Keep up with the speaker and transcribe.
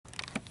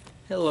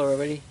Hello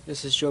everybody,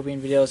 this is Joe Bean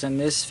Videos, and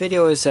this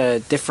video is a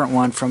different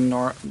one from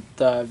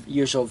the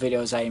usual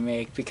videos I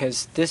make,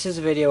 because this is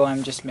a video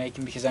I'm just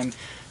making because I'm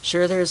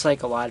sure there's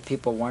like a lot of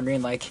people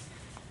wondering, like,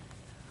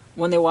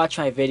 when they watch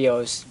my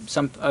videos,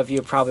 some of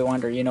you probably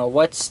wonder,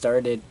 what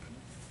started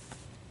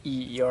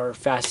your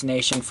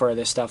fascination for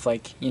this stuff,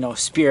 like,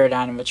 spirit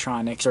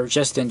animatronics, or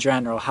just in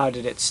general, how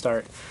did it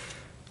start?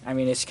 I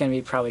mean, it's going to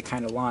be probably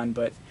kind of long,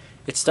 but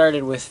it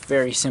started with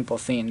very simple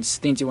things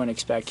you wouldn't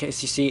expect.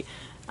 Because you see,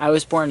 I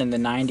was born in the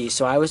 90s,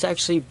 so I was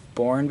actually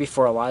born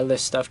before a lot of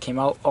this stuff came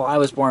out. Oh, I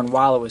was born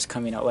while it was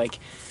coming out.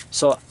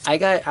 So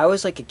I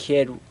was like a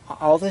kid.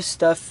 All this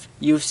stuff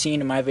you've seen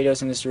in my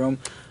videos in this room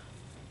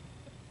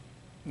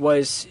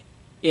was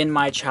in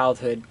my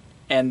childhood,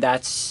 and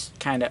that's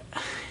kind of,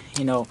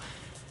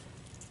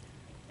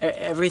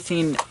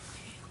 everything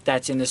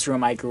that's in this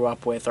room I grew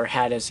up with or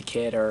had as a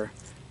kid, or,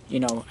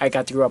 I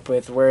got to grow up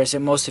with, whereas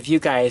most of you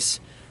guys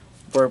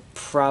were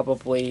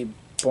probably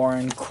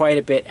born quite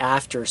a bit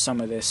after some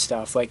of this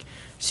stuff. Like,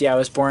 see, I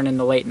was born in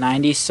the late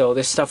 90s, so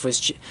this stuff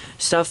was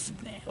stuff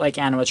like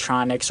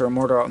animatronics or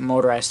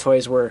motorized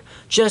toys were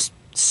just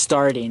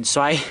starting.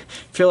 So I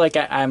feel like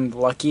I'm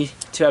lucky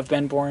to have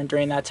been born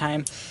during that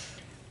time.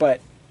 But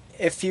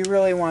if you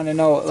really want to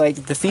know,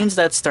 like, the things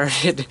that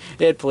started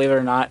it, believe it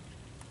or not,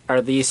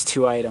 are these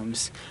two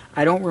items.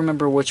 I don't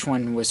remember which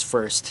one was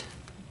first,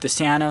 the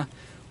Santa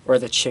or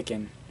the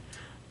chicken.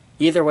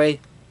 Either way,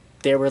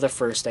 they were the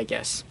first, I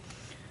guess.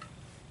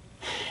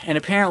 And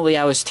apparently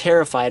I was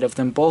terrified of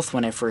them both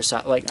when I first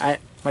saw it. Like,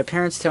 my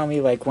parents tell me,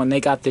 like, when they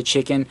got the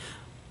chicken,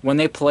 when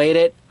they played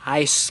it,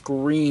 I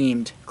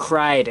screamed,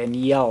 cried, and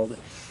yelled.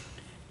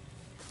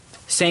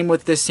 Same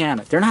with this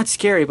Santa. They're not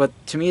scary, but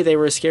to me they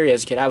were scary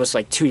as a kid. I was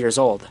like 2 years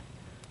old.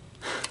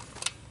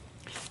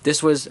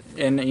 This was,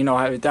 and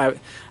I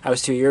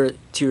was 2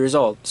 years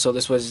old, so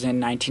this was in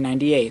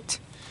 1998,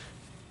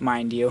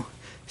 mind you.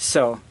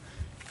 So,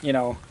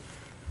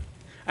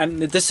 and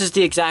this is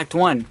the exact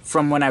one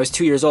from when I was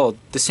 2 years old.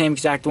 The same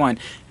exact one.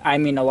 I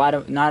mean, not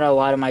a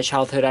lot of my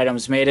childhood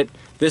items made it.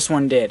 This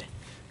one did.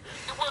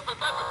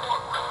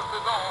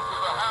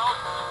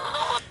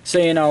 So,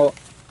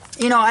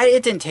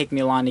 it didn't take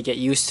me long to get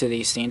used to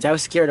these things. I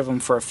was scared of them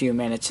for a few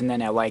minutes, and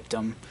then I liked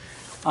them.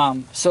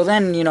 So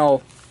then,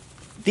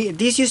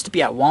 these used to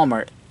be at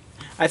Walmart.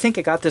 I think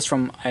I got this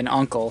from an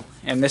uncle,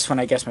 and this one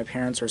I guess my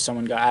parents or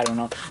someone got, I don't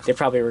know. They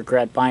probably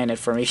regret buying it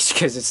for me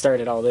because it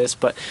started all this,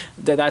 but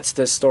that's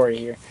the story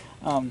here.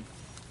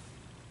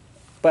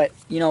 But,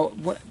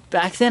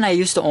 back then I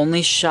used to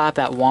only shop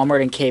at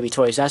Walmart and KB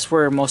Toys. That's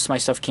where most of my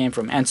stuff came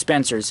from, and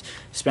Spencer's.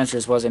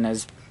 Spencer's wasn't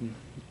as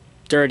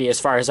dirty as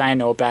far as I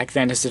know back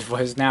then as it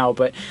was now,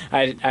 but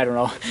I don't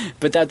know.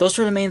 But those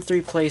were the main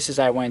three places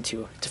I went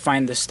to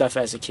find this stuff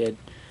as a kid.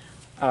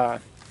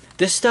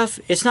 This stuff,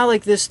 it's not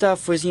like this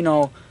stuff was,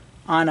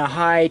 on a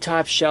high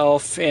top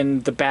shelf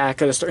in the back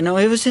of the store. No,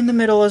 it was in the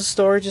middle of the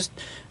store, just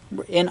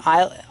in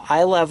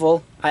eye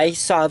level. I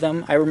saw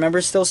them. I remember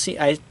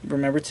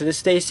to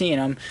this day seeing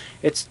them.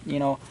 It's,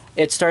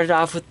 it started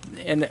off with,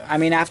 and I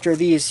mean, after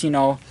these,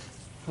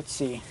 let's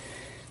see.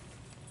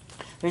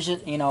 There's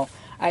just,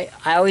 I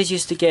always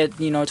used to get,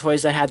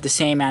 toys that had the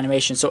same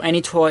animation. So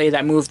any toy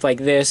that moved like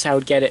this, I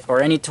would get it.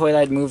 Or any toy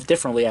that moved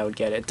differently, I would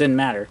get it. It didn't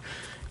matter.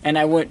 And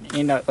I would,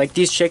 like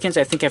these chickens,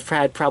 I think I've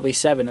had probably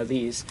 7 of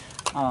these.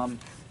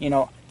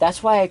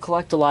 That's why I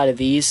collect a lot of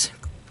these.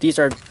 These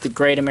are the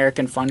Great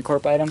American Fun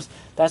Corp items.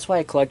 That's why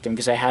I collect them,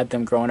 because I had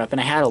them growing up.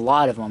 And I had a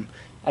lot of them.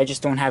 I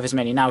just don't have as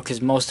many now,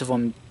 because most of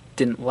them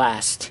didn't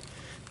last.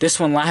 This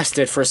one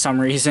lasted for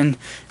some reason.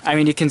 I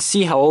mean, you can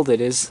see how old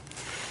it is.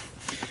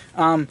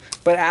 But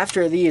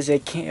after these,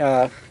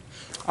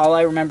 all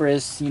I remember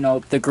is,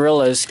 the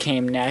Gorillas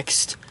came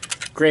next.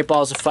 Great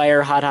Balls of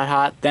Fire, Hot Hot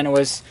Hot. Then it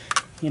was,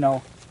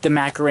 the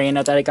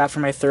Macarena that I got for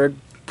my 3rd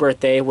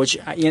birthday, which,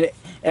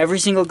 every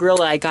single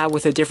gorilla I got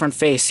with a different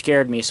face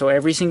scared me. So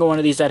every single one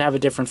of these that have a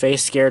different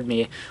face scared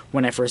me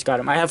when I first got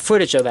them. I have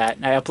footage of that.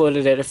 I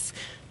uploaded it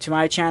to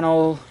my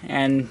channel,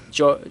 and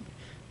Joe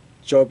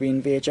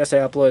Bean VHS,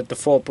 I uploaded the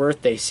full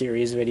birthday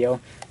series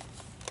video.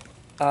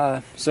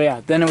 So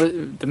yeah, then it was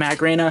the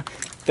Macarena.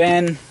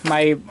 Then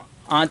my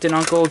aunt and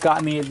uncle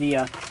got me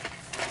the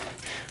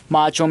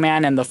Macho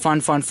Man and the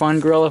Fun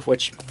Gorilla,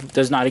 which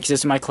does not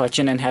exist in my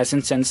collection and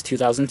hasn't since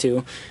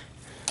 2002.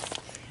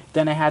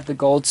 Then I had the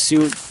Gold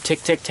Suit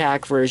Tic Tic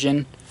Tac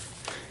version.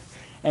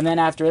 And then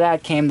after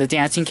that came the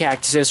Dancing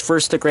Cactuses.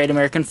 First the Great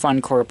American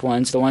Fun Corp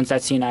ones, the ones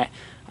that seen I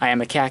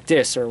Am a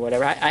Cactus or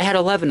whatever. I had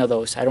 11 of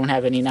those. I don't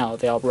have any now.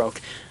 They all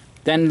broke.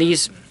 Then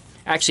these,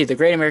 actually the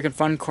Great American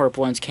Fun Corp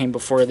ones came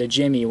before the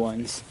Jimmy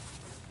ones.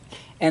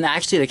 And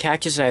actually the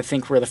Cactuses, I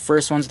think, were the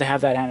first ones to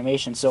have that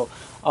animation. So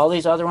all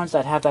these other ones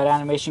that have that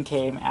animation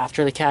came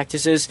after the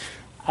Cactuses.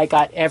 I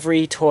got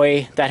every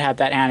toy that had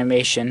that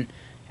animation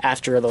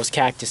after those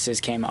Cactuses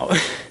came out.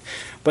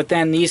 But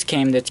then these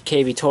came, the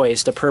KB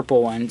Toys, the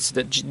purple ones.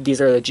 These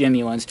are the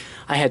Jimmy ones.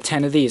 I had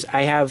 10 of these.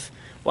 I have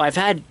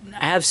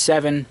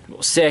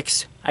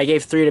 6. I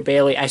gave 3 to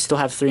Bailey. I still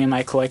have 3 in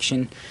my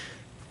collection.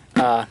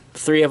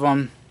 3 of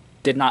them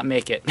did not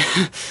make it.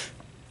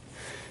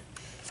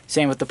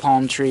 Same with the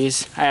palm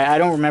trees. I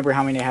don't remember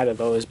how many I had of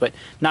those, but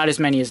not as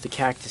many as the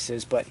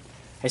cactuses, but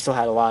I still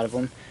had a lot of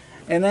them.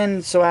 And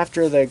then, so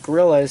after the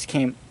gorillas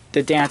came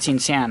the dancing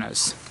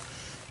Santas.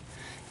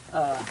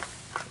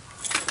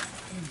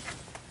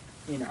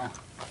 You know,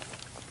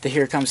 the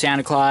Here Comes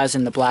Santa Claus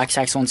and the Black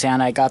Saxophone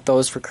Santa. I got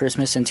those for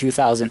Christmas in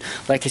 2000.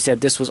 Like I said,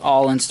 this was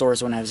all in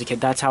stores when I was a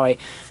kid. That's why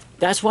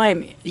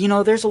you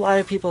know, there's a lot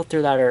of people out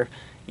there that are,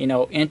 you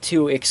know,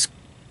 into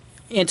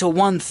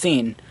one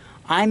thing.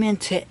 I'm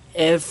into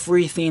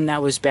everything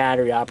that was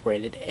battery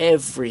operated.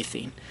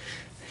 Everything.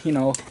 You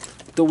know,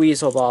 the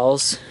Weasel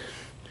Balls.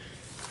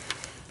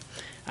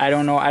 I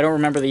don't know, I don't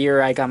remember the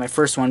year I got my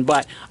first one,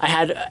 but I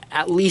had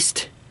at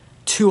least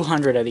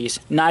 200 of these,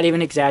 not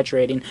even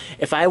exaggerating.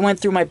 If I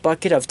went through my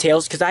bucket of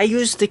tails, because I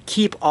used to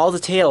keep all the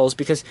tails,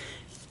 because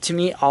to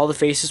me all the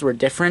faces were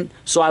different,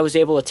 so I was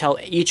able to tell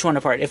each one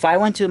apart. If I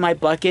went to my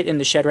bucket in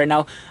the shed right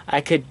now,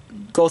 I could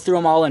go through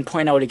them all and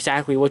point out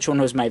exactly which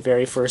one was my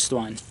very first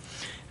one.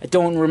 I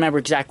don't remember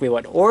exactly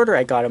what order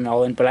I got them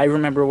all in, but I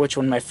remember which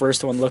one my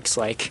first one looks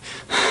like.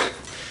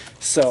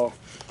 So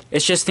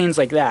it's just things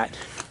like that.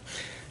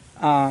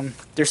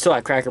 They're still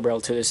at Cracker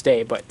Barrel to this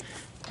day, but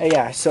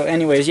yeah, so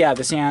anyways, yeah,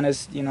 the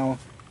Santas, you know,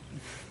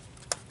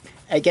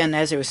 again,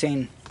 as I was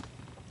saying,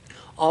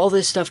 all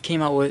this stuff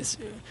came out with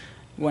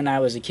when I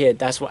was a kid.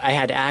 That's why I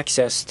had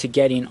access to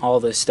getting all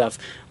this stuff,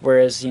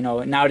 whereas, you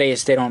know,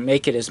 nowadays they don't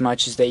make it as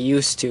much as they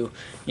used to.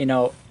 You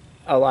know,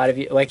 a lot of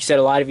you, like you said,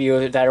 a lot of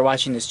you that are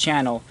watching this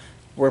channel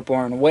were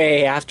born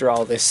way after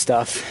all this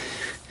stuff.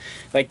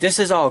 Like, this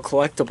is all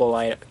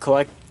collectible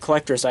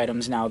collector's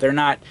items now. They're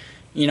not,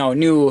 you know,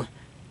 new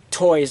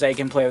toys I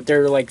can play with.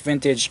 They're like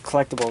vintage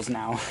collectibles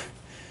now.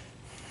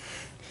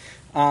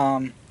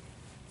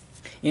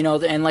 You know,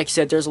 and like I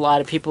said, there's a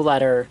lot of people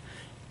that are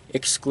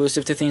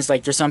exclusive to things.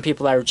 Like, there's some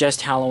people that are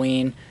just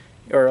Halloween,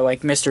 or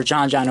like Mr.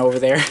 John John over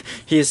there.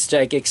 He's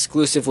like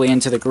exclusively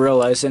into the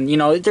gorillas, and you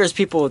know, there's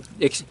people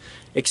with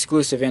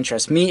exclusive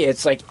interests. Me,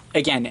 it's like,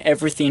 again,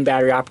 everything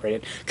battery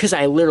operated, because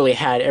I literally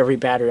had every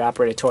battery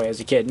operated toy as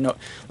a kid. No,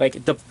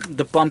 like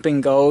the Bump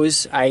and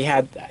Goes. I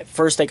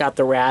got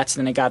the Rats,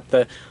 then I got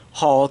the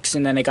Hulks,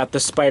 and then I got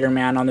the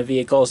Spider-Man on the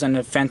vehicles, and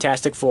the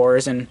Fantastic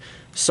Fours, and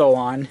so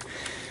on.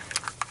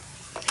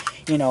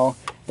 You know,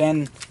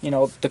 then, you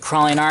know, the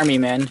Crawling Army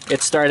Men.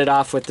 It started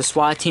off with the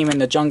SWAT team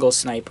and the Jungle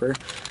Sniper.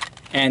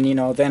 And, you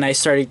know, then I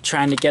started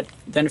trying to get,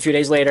 then a few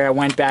days later I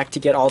went back to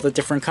get all the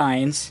different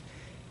kinds.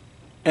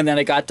 And then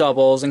I got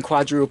doubles and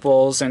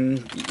quadruples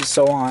and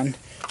so on.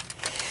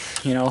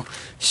 You know,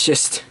 it's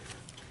just...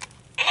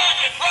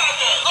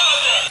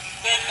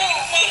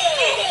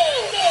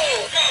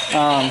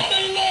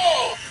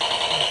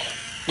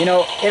 you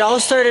know, it all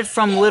started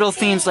from little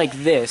things like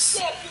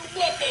this.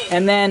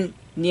 And then,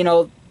 you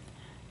know,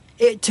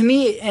 to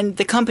me, and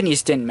the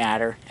companies didn't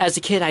matter. As a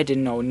kid, I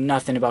didn't know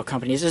nothing about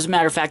companies. As a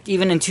matter of fact,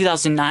 even in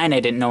 2009, I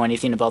didn't know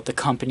anything about the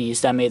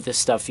companies that made this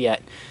stuff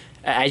yet.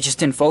 I just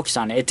didn't focus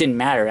on it. It didn't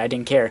matter. I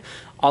didn't care.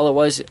 All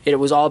it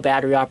was all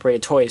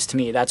battery-operated toys to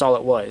me. That's all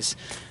it was.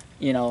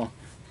 You know,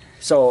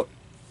 so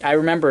I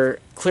remember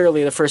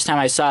clearly the first time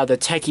I saw the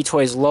Techie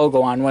Toys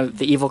logo on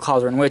the Evil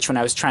Cauldron Witch when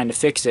I was trying to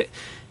fix it.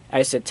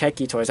 I said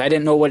Techie Toys. I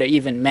didn't know what it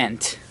even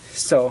meant.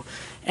 So,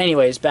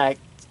 anyways, I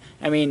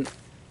mean,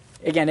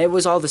 again, it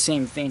was all the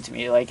same thing to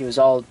me. Like, it was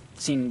all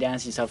singing and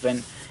dancing stuff.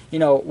 And, you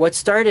know, what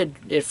started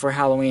it for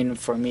Halloween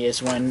for me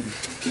is when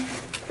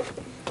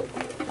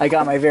I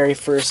got my very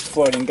first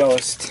floating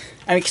ghost.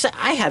 I mean, 'cause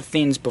I had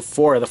things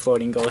before the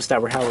floating ghost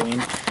that were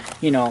Halloween.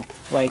 You know,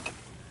 like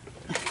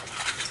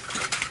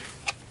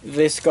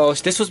this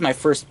ghost. This was my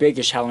first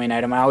biggish Halloween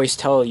item. I always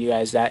tell you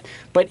guys that.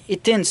 But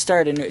it didn't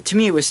start to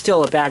me, it was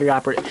still a battery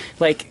operated.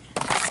 Like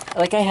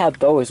I had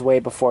those way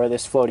before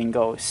this floating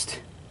ghost.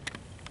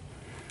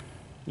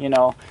 You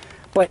know,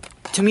 but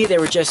to me they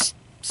were just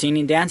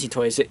singing dancing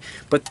toys.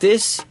 But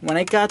this, when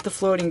I got the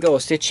floating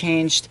ghost, it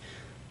changed.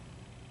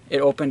 It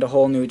opened a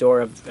whole new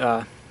door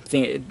of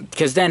thing,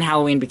 because then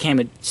Halloween became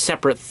a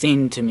separate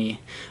thing to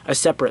me, a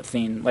separate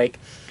thing. Like,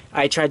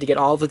 I tried to get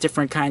all the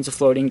different kinds of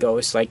floating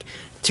ghosts. Like,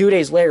 2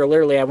 days later,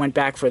 literally, I went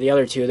back for the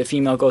other two, the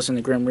female ghost and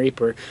the Grim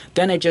Reaper.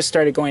 Then I just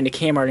started going to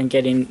Kmart and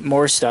getting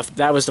more stuff.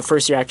 That was the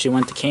first year I actually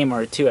went to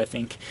Kmart too. I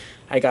think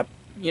I got.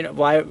 You know,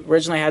 well, I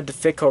originally had the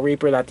Fitco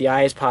Reaper that the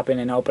eyes pop in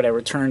and out, but I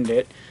returned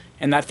it.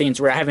 And that thing's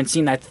rare. I haven't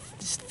seen that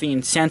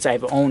thing since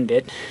I've owned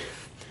it.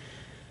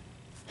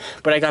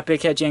 But I got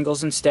Big Head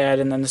Jingles instead,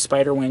 and then the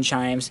Spider Wind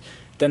Chimes.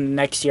 Then the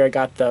next year I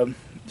got the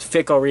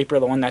Fitco Reaper,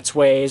 the one that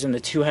sways, and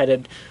the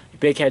two-headed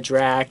Big Head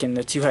Drac, and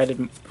the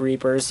two-headed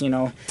Reapers, you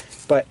know.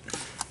 But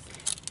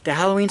the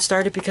Halloween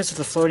started because of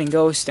the floating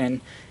ghost,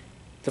 and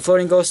the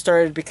floating ghost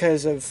started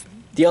because of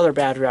the other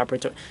battery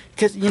operator.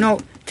 Because, you know,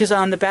 because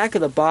on the back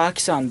of the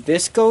box on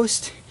this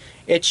ghost,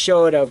 it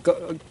showed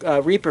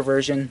a Reaper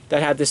version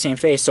that had the same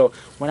face. So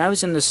when I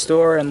was in the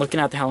store and looking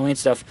at the Halloween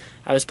stuff,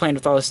 I was playing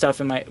with all this stuff,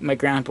 and my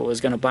grandpa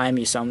was going to buy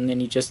me something,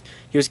 and he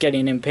was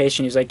getting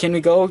impatient. He was like, "Can we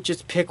go?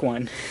 Just pick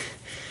one."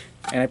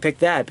 And I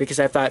picked that because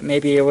I thought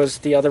maybe it was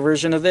the other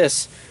version of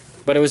this.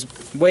 But it was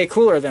way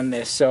cooler than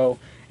this, so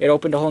it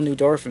opened a whole new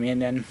door for me.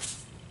 And then,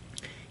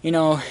 you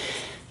know,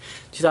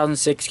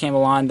 2006 came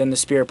along, then the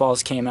Spirit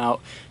Balls came out.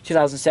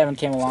 2007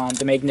 came along,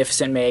 the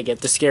Magnificent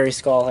Maggot, the Scary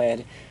Skull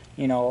Head,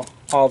 you know,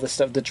 all the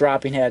stuff, the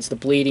dropping heads, the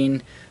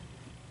bleeding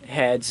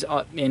heads.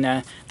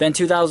 Then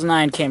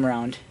 2009 came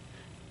around,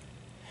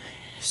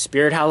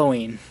 Spirit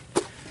Halloween,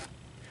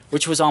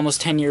 which was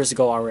almost 10 years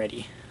ago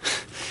already.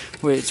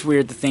 It's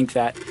weird to think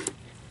that.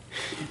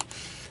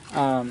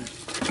 And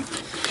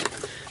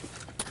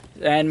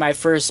my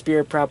first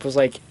spirit prop was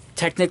like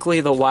technically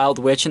the Wild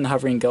Witch and the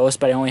Hovering Ghost,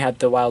 but I only had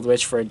the Wild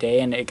Witch for a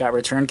day, and it got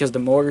returned because the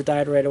motor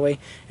died right away,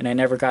 and I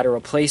never got a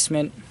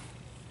replacement.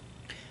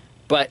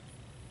 But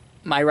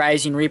my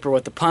Rising Reaper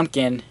with the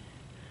pumpkin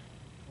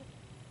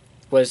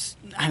was,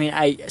 I mean,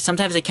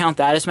 sometimes I count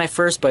that as my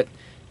first, but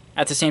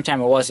at the same time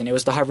it wasn't. It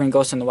was the Hovering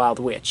Ghost and the Wild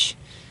Witch.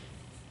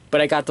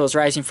 But I got those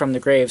Rising from the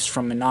Graves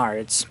from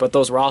Menards, but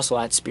those were also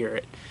at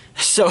Spirit.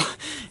 So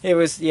it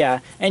was, yeah.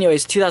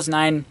 Anyways,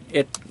 2009,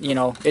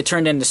 it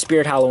turned into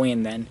Spirit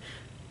Halloween then.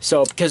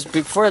 So, because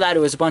before that it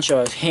was a bunch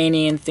of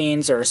hanging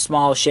things or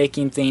small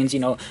shaking things, you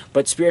know,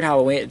 but Spirit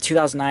Halloween,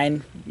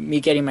 2009, me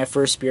getting my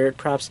first spirit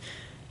props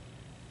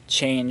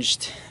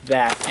changed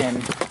that,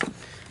 and,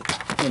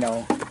 you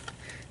know,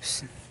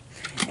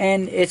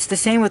 and it's the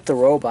same with the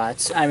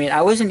robots. I mean,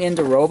 I wasn't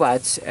into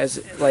robots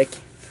as, like,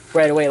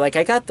 right away. Like,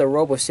 I got the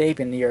Robo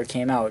Sapien the year it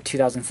came out,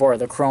 2004,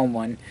 the Chrome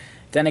one.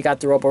 Then I got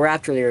the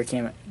Roboraptor the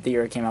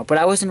year it came out. But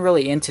I wasn't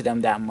really into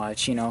them that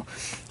much, you know.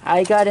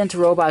 I got into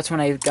robots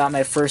when I got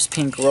my first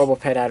pink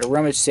Robopet at a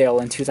rummage sale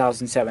in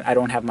 2007. I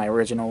don't have my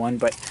original one,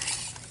 but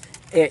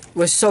it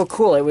was so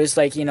cool. It was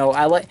like, you know,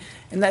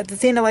 and the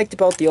thing I liked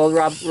about the old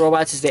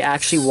robots is they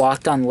actually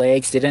walked on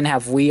legs. They didn't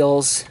have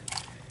wheels.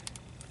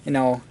 You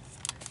know,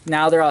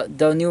 now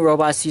the new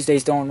robots these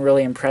days don't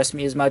really impress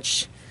me as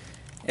much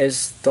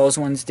as those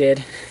ones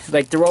did.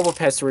 Like, the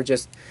Robopets were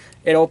just,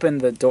 it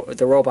opened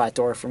the robot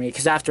door for me,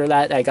 because after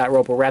that I got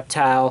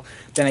Roboreptile,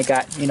 then I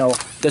got, you know,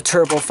 the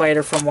Turbo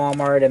Fighter from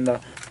Walmart, and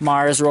the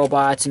Mars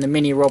robots, and the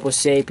mini Robo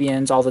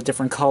Sapiens, all the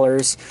different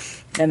colors,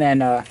 and then,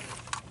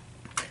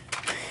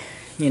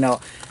 you know,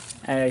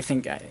 I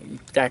think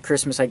that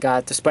Christmas I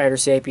got the Spider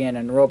Sapien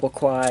and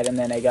RoboQuad, and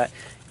then I got,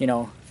 you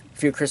know, a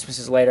few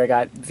Christmases later I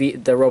got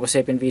the Robo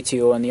Sapien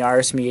V2 and the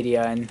Ars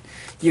Media, and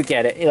you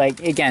get it. Like,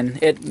 again,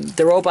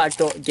 the robot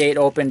gate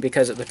opened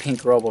because of the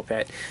pink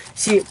Robopet.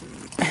 See,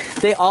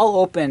 they all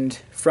opened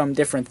from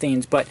different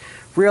things, but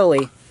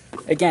really,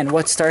 again,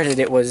 what started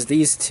it was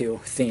these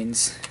two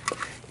things.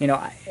 You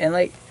know, and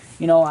like,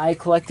 you know, I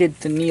collected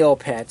the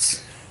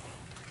Neopets,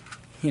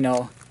 you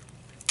know,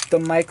 the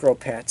Micro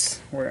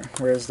Pets.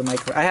 Where's the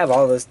Micro? I have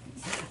all this.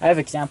 I have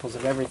examples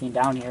of everything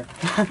down here.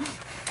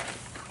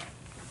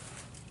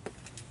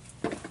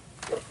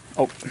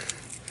 Oh,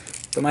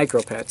 the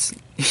Micro Pets.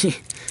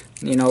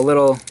 You know,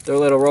 they're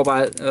little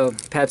robot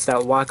pets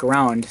that walk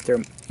around.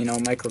 They're, you know,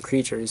 micro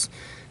creatures.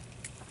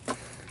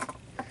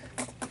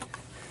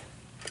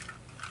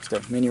 It's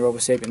the mini Robo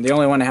Sapien. The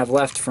only one I have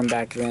left from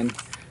back then,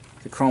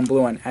 the Chrome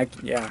Blue one.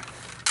 Yeah.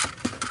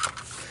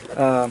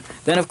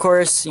 Then, of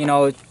course, you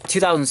know,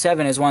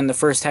 2007 is when the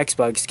first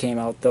Hexbugs came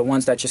out, the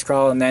ones that just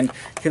crawl, and then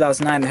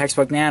 2009 the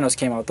Hexbug Nanos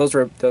came out. Those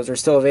are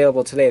still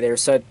available today.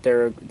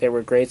 They were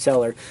a great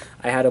seller.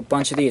 I had a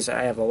bunch of these.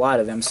 I have a lot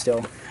of them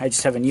still. I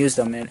just haven't used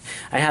them. And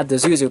I had the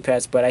Zuzu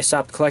Pets, but I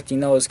stopped collecting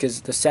those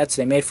because the sets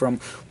they made for them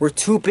were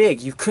too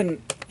big.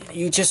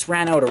 You just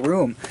ran out of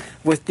room.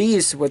 With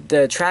these, with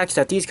the tracks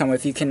that these come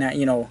with, you can,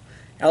 you know,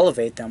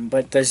 elevate them,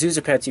 but the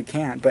Zuzu Pets you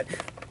can't. But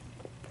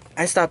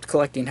I stopped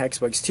collecting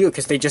Hexbugs too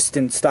because they just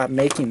didn't stop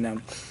making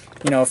them.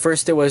 You know,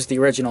 first it was the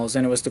originals,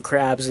 then it was the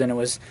crabs, then it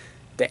was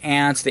the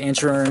ants, the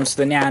inchworms,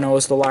 the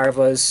nanos, the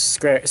larvas,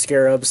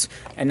 scarabs,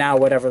 and now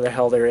whatever the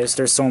hell there is.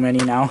 There's so many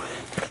now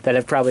that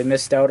I've probably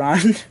missed out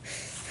on.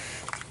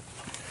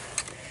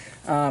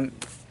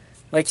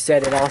 Like you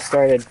said, it all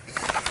started.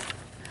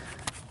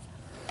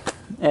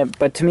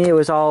 But to me, it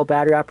was all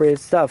battery-operated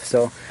stuff,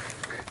 so,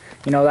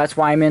 you know, that's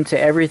why I'm into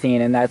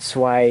everything, and that's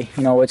why,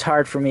 you know, it's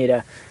hard for me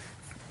to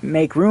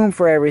make room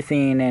for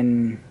everything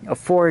and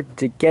afford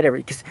to get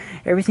everything, because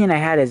everything I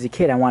had as a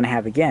kid I want to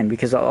have again,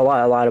 because a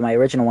lot of my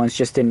original ones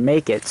just didn't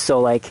make it. So,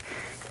 like,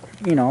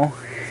 you know,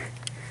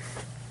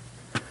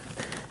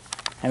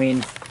 I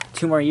mean,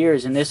 2 more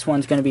years and this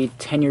one's going to be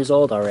 10 years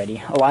old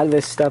already. A lot of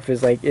this stuff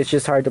is like, it's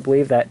just hard to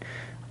believe that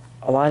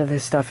a lot of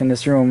this stuff in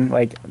this room,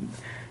 like,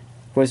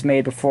 was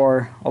made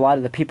before a lot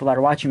of the people that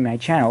are watching my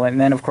channel. And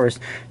then, of course,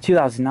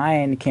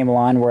 2009 came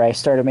along where I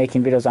started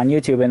making videos on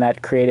YouTube, and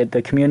that created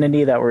the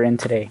community that we're in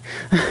today.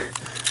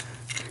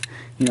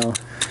 You know.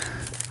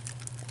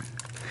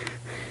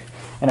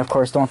 And, of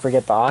course, don't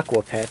forget the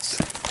Aqua Pets.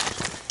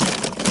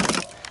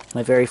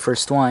 My very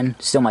first one.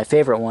 Still my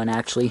favorite one,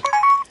 actually.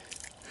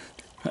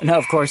 Now,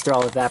 of course, they're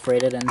all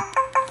evaporated, and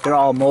they're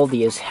all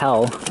moldy as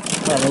hell.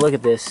 I mean, look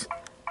at this.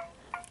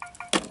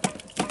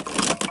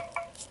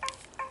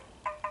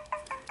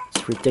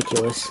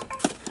 Ridiculous.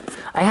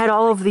 I had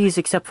all of these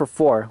except for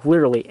 4.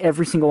 Literally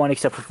every single one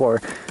except for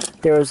 4.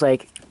 There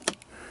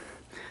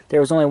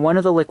was only one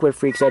of the Liquid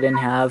Freaks I didn't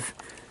have.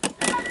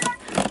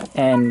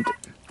 and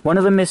one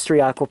of them mystery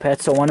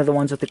Aquapets, so one of the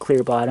ones with the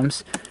clear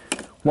bottoms.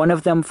 One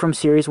of them from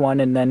Series 1,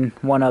 and then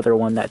one other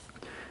one that...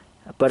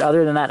 But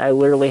other than that, I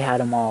literally had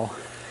them all.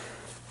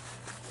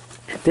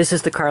 This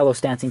is the Carlos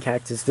Dancing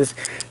Cactus. This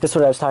is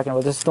what I was talking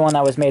about. This is the one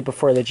that was made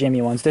before the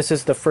Jimmy ones. This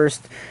is the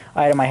first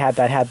item I had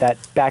that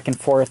back and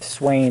forth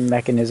swaying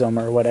mechanism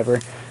or whatever.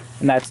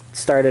 And that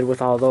started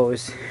with all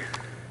those.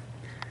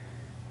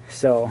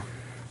 So,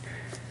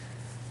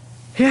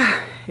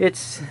 yeah,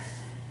 it's...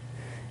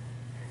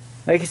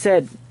 Like I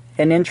said,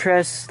 an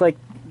interest like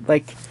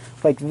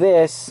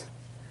this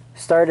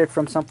started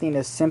from something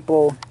as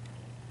simple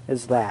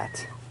as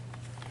that.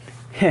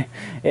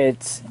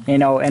 It's, you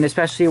know, and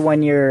especially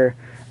when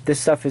this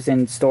stuff is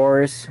in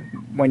stores,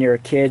 when you're a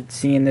kid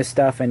seeing this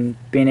stuff and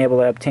being able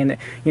to obtain it.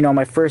 You know,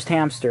 my first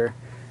hamster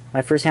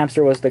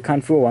was the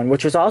Kung Fu one,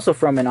 which was also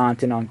from an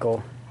aunt and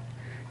uncle.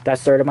 That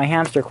started my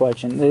hamster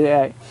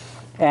collection.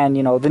 And,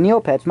 you know, the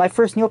Neopets, my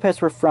first Neopets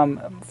were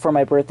for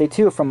my birthday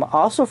too,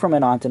 also from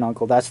an aunt and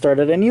uncle. That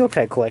started a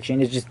Neopet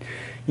collection. It's just,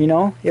 you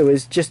know, it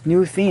was just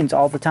new themes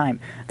all the time.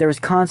 There was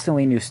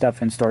constantly new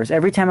stuff in stores.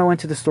 Every time I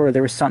went to the store,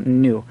 there was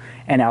something new,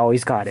 and I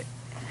always got it.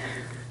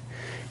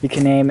 You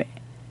can name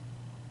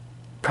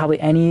probably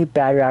any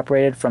battery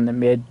operated from the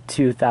mid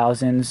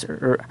 2000s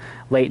or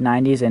late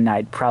 90s, and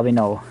I'd probably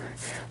know.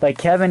 Like,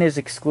 Kevin is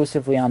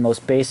exclusively on those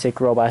basic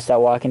robots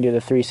that walk and do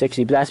the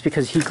 360, but that's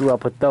because he grew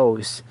up with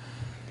those.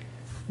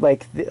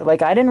 Like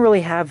I didn't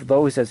really have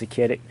those as a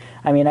kid.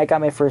 I mean, I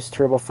got my first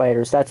Turbo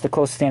Fighters. That's the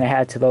closest thing I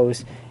had to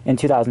those in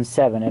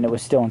 2007, and it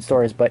was still in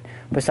stores. But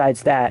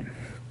besides that,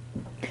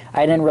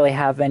 I didn't really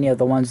have any of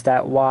the ones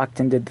that walked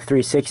and did the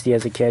 360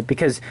 as a kid,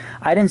 because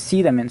I didn't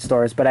see them in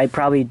stores, but I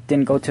probably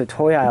didn't go to a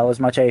toy aisle as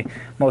much. I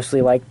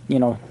mostly liked, you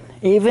know,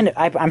 even,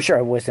 I'm sure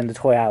I was in the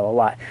toy aisle a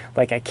lot,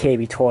 like at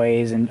KB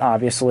Toys and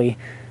obviously,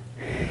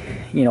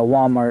 you know,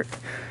 Walmart.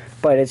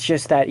 But it's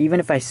just that even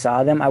if I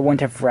saw them, I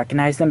wouldn't have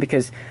recognized them,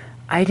 because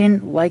I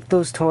didn't like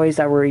those toys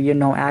that were, you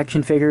know,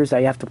 action figures that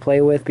you have to play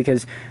with,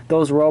 because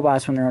those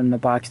robots, when they're in the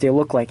box, they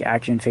look like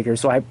action figures.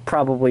 So I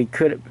probably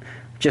could have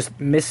just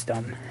missed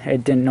them. I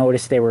didn't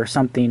notice they were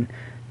something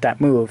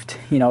that moved.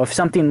 You know, if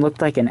something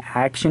looked like an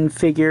action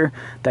figure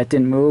that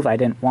didn't move, I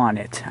didn't want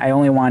it. I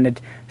only wanted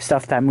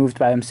stuff that moved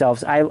by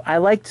themselves. I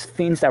liked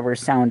things that were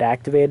sound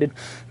activated,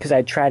 because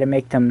I'd try to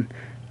make them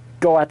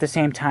go at the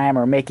same time,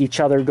 or make each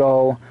other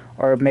go,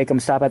 or make them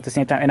stop at the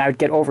same time, and I would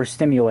get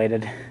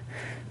overstimulated.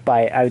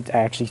 I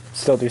actually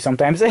still do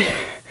sometimes.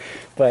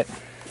 But,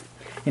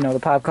 you know, the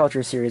pop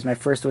culture series, my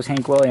first was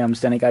Hank Williams,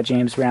 then I got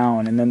James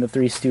Brown, and then the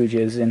Three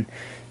Stooges, and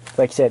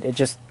like I said, it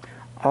just,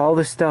 all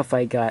the stuff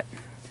I got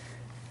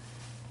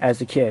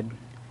as a kid,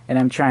 and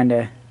I'm trying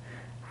to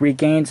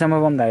regain some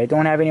of them that I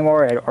don't have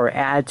anymore, or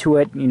add to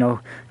it, you know,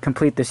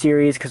 complete the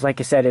series, because like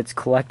I said, it's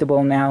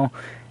collectible now.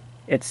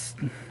 It's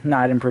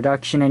not in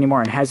production anymore,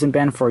 and hasn't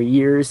been for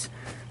years.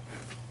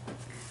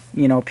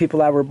 You know, people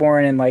that were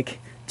born in like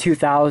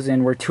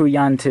 2000 were too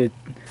young to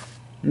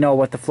know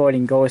what the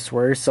floating ghosts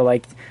were, so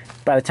like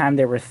by the time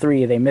they were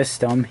 3, they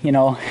missed them, you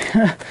know.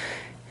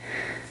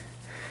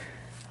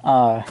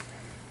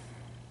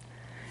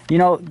 You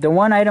know, the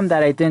one item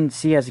that I didn't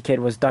see as a kid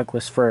was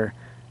Douglas fir,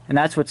 and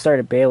that's what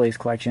started Bailey's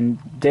collection.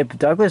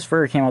 Douglas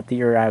fir came out the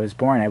year I was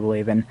born, I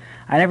believe, and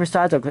I never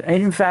saw Douglas.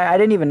 In fact, I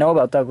didn't even know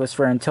about Douglas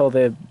fir until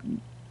the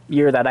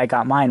year that I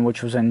got mine,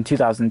 which was in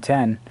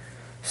 2010.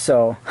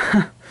 So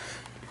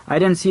I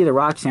didn't see the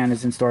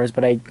Roxannas in stores,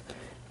 but I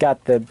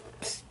got the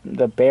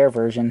bear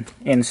version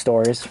in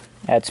stores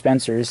at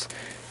Spencer's.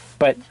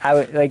 But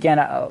again,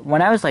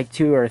 when I was like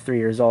 2 or 3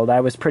 years old,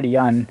 I was pretty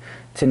young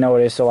to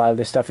notice a lot of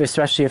this stuff,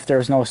 especially if there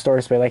was no store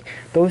display. Like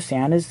those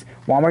Santas,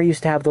 Walmart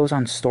used to have those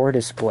on store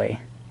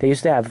display. They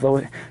used to have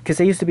those, because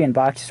they used to be in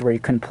boxes where you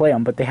couldn't play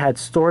them, but they had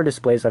store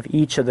displays of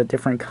each of the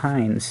different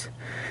kinds.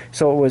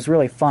 So it was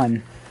really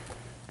fun.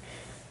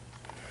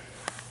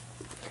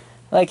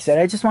 Like I said,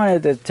 I just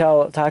wanted to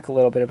talk a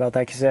little bit about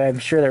that, because I'm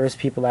sure there was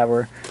people that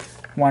were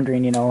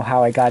wondering, you know,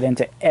 how I got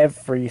into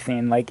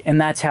everything, like, and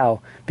that's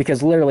how,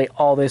 because literally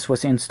all this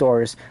was in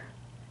stores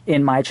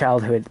in my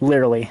childhood,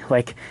 literally,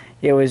 like,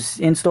 it was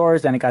in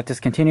stores, then it got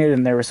discontinued,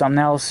 and there was something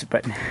else,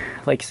 but,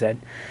 like I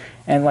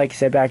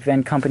said, back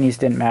then, companies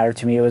didn't matter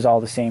to me. It was all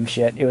the same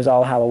shit. It was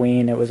all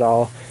Halloween, it was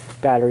all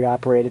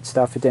battery-operated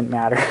stuff. It didn't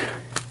matter.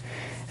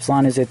 As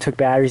long as it took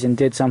batteries and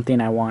did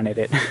something, I wanted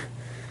it.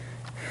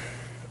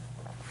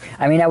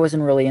 I mean, I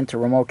wasn't really into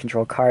remote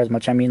control cars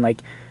much. I mean,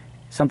 like,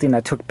 something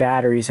that took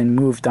batteries and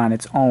moved on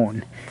its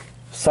own.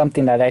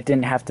 Something that I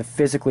didn't have to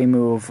physically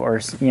move,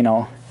 or, you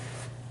know.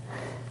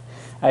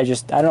 I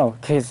don't know,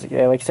 because,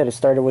 like I said, it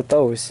started with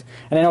those.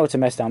 And I know it's a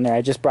mess down there.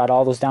 I just brought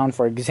all those down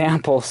for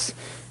examples.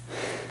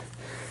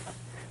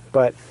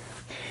 But,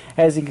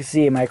 as you can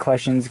see, my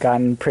collection's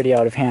gotten pretty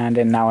out of hand,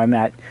 and now I'm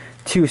at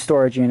 2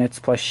 storage units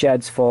plus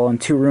sheds full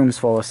and 2 rooms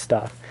full of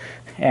stuff.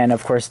 And,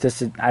 of course,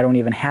 I don't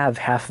even have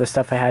half the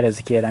stuff I had as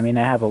a kid. I mean,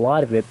 I have a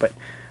lot of it, but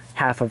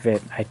half of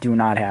it I do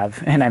not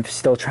have, and I'm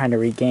still trying to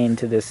regain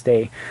to this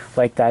day.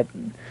 Like that,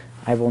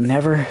 I will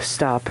never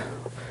stop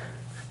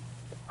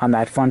on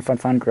that fun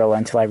gorilla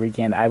until I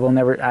regain it. I will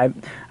never.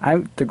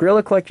 The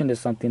gorilla collection is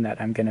something that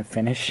I'm gonna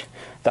finish.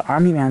 The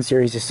Army Man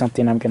series is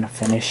something I'm gonna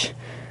finish.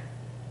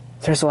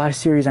 There's a lot of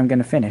series I'm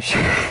gonna finish.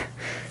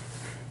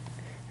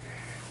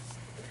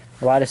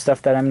 A lot of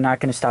stuff that I'm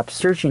not gonna stop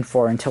searching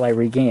for until I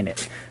regain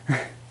it.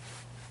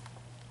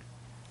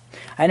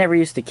 I never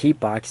used to keep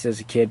boxes as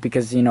a kid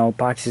because, you know,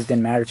 boxes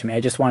didn't matter to me. I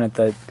just wanted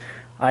the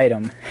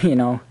item, you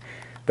know.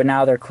 But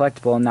now they're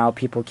collectible and now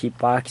people keep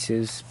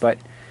boxes. But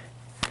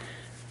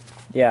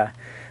yeah,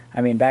 I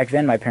mean, back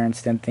then my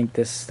parents didn't think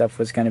this stuff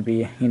was going to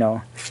be, you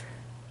know,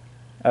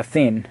 a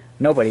thing.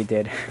 Nobody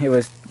did. It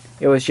was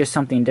just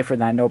something different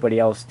that nobody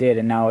else did,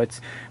 and now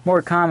it's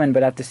more common,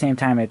 but at the same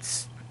time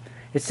it's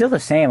still the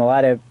same. A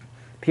lot of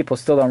people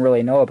still don't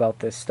really know about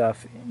this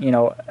stuff, you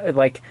know,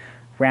 like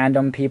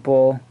random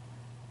people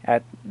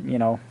at, you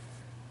know,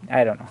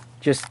 I don't know.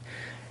 Just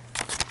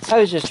I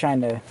was just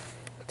trying to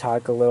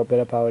talk a little bit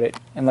about it,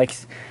 and like,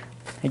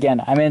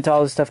 again, I'm into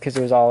all this stuff because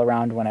it was all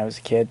around when I was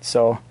a kid,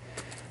 so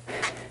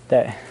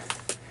that,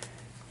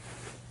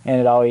 and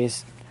it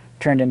always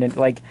turned into,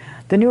 like,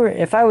 the newer,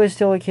 if I was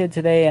still a kid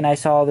today and I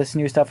saw all this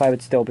new stuff, I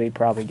would still be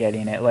probably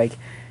getting it. Like,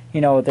 you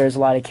know, there's a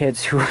lot of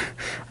kids who,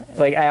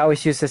 like, I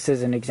always use this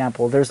as an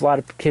example. There's a lot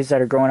of kids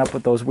that are growing up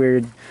with those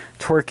weird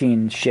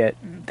twerking shit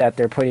that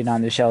they're putting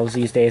on the shelves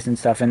these days and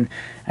stuff. And,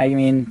 I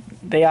mean,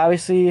 they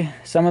obviously,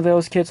 some of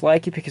those kids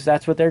like it because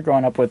that's what they're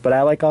growing up with. But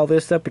I like all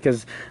this stuff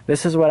because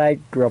this is what I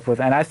grew up with.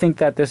 And I think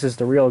that this is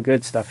the real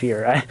good stuff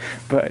here.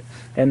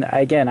 And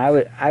again,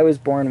 I was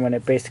born when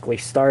it basically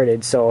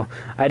started, so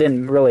I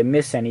didn't really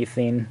miss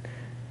anything.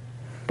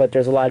 But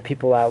there's a lot of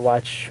people that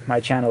watch my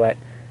channel that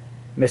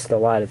missed a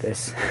lot of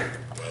this.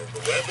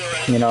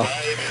 You know,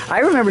 I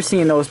remember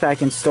seeing those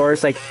back in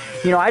stores. Like,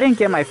 you know, I didn't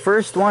get my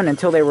first one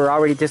until they were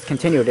already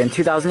discontinued in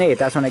 2008.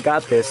 That's when I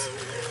got this.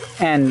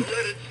 And,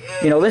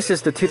 you know, this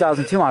is the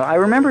 2002 model. I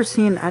remember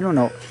seeing, I don't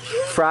know,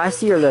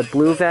 Frosty or the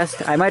Blue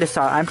Vest. I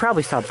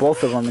probably saw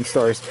both of them in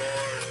stores.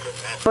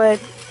 But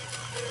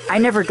I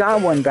never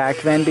got one back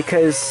then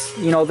because,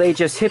 you know, they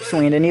just hip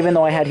swinged. And even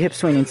though I had hip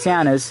swinging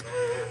Santas,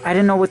 I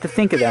didn't know what to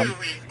think of them.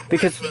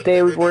 Because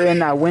they were in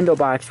that window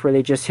box where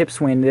they just hip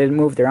swing, they didn't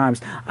move their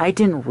arms. I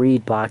didn't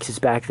read boxes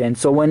back then,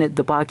 so when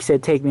the box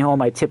said take me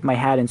home, I tipped my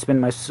hat and spin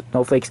my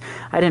snowflakes.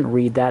 I didn't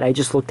read that, I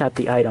just looked at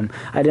the item.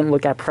 I didn't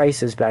look at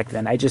prices back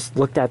then, I just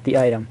looked at the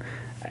item.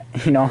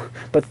 You know,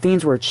 but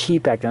things were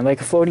cheap back then.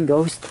 Like a floating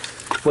ghost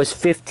was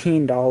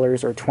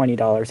 $15 or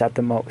 $20 at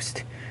the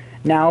most.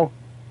 Now,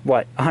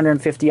 what,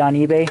 $150 on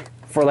eBay?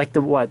 For like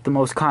the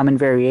most common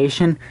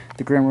variation?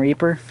 The Grim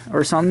Reaper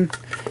or something?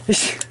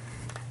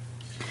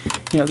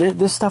 You know,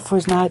 this stuff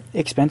was not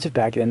expensive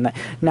back then.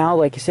 Now,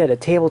 like I said, a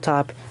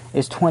tabletop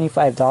is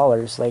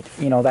 $25. Like,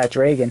 you know, that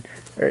dragon,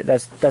 or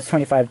that's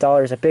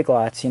 $25 at Big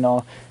Lots. You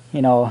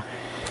know,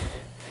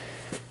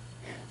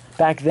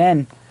 back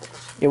then,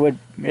 it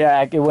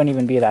wouldn't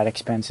even be that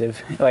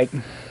expensive. Like,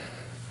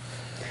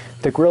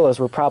 the gorillas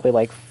were probably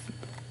like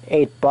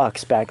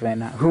 $8 back then.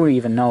 Who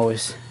even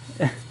knows?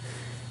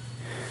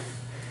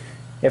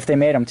 If they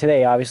made them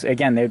today, obviously,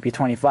 again, they would be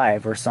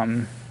 25 or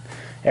something.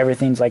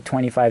 Everything's like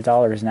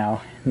 $25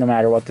 now, no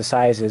matter what the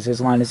size is. As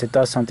long as it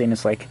does something,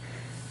 it's like,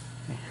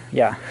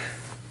 yeah.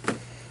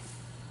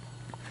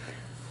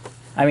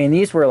 I mean,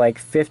 these were like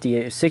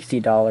 $50,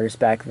 $60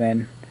 back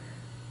then.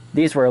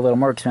 These were a little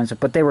more expensive,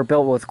 but they were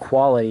built with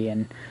quality,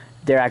 and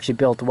they're actually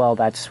built well,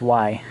 that's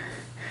why.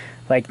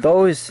 Like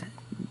those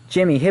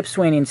Jimmy hip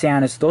swinging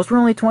Santas, those were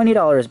only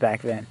 $20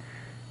 back then.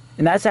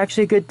 And that's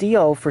actually a good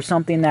deal for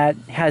something that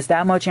has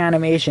that much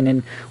animation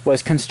and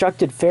was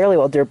constructed fairly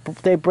well.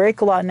 They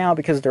break a lot now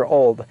because they're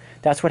old.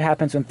 That's what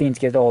happens when things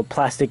get old.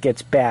 Plastic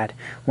gets bad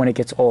when it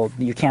gets old.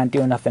 You can't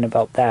do nothing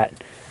about that.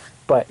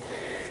 But,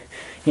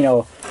 you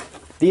know,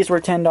 these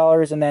were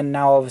 $10, and then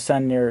now all of a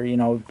sudden they're, you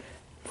know,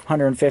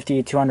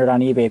 $150, $200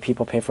 on eBay.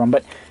 People pay for them.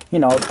 But, you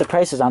know, the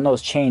prices on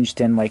those changed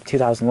in like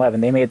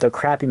 2011. They made the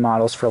crappy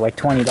models for like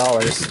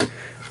 $20.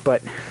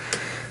 But,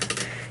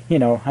 you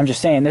know, I'm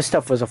just saying, this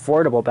stuff was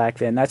affordable back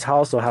then. That's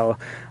also how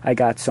I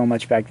got so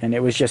much back then.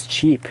 It was just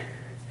cheap,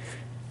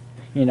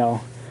 you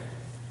know.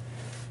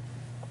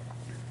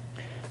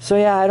 So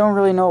yeah, I don't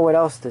really know what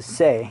else to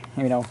say,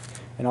 you know.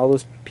 And all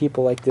those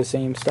people like the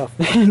same stuff.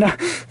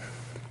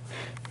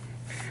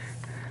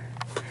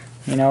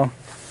 You know,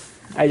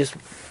 I just...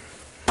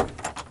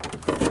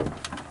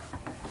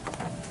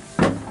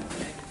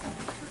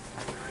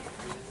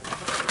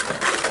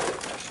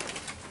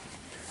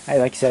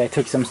 like I said, I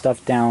took some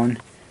stuff down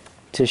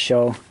to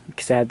show,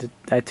 because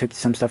I took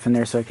some stuff in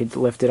there so I could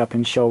lift it up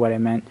and show what I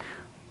meant.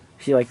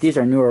 See, like, these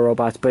are newer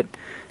robots, but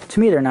to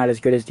me they're not as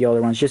good as the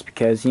older ones, just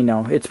because, you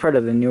know, it's part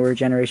of the newer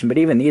generation. But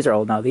even these are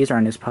old now. These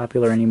aren't as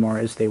popular anymore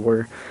as they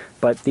were,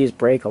 but these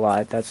break a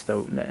lot. That's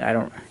the...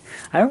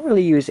 I don't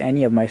really use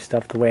any of my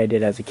stuff the way I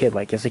did as a kid.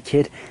 Like, as a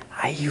kid,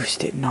 I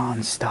used it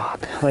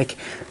non-stop. Like,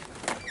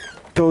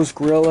 those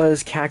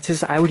gorillas,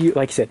 cactus, I would use,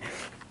 like I said,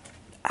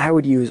 I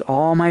would use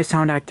all my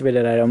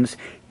sound-activated items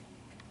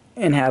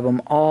and have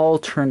them all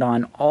turned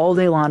on all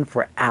day long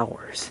for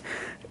hours.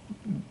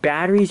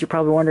 batteries, you're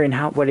probably wondering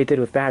what I did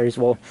with batteries.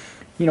 Well,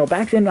 you know,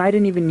 back then I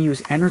didn't even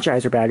use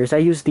Energizer batteries. I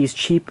used these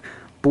cheap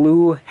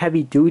blue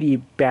heavy-duty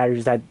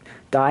batteries that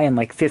die in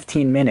like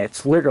 15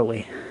 minutes,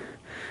 literally.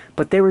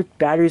 But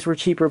batteries were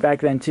cheaper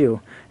back then too,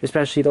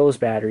 especially those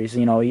batteries.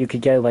 You know, you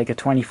could get like a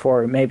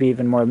 24, maybe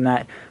even more than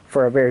that,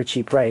 for a very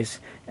cheap price.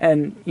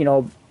 And you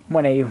know,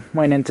 when I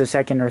went into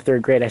second or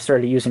third grade, I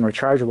started using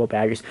rechargeable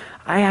batteries.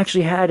 I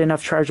actually had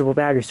enough chargeable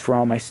batteries for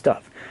all my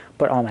stuff,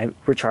 but all my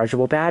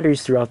rechargeable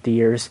batteries throughout the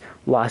years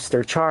lost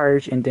their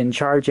charge and didn't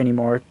charge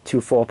anymore to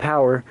full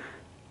power.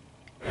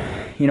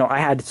 You know, I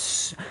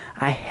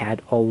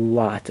had a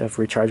lot of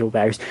rechargeable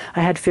batteries.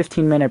 I had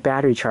 15-minute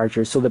battery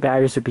chargers, so the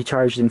batteries would be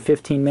charged in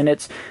 15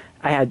 minutes.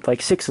 I had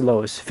like 6 of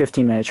those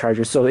 15-minute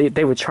chargers, so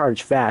they would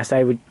charge fast.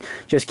 I would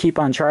just keep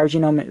on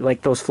charging them.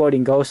 Like those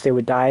floating ghosts, they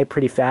would die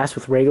pretty fast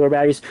with regular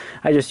batteries.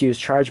 I just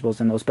used chargeables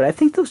in those. But I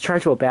think those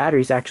chargeable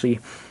batteries actually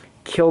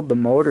killed the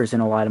motors in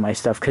a lot of my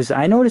stuff, because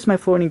I noticed my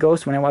floating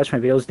ghosts when I watched my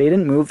videos, they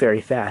didn't move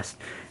very fast.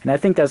 And I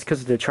think that's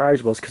because of the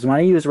chargeables, because when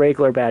I use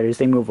regular batteries,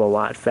 they move a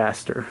lot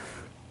faster.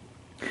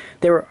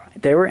 They were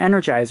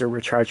Energizer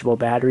rechargeable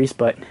batteries,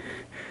 but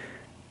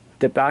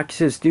the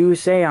boxes do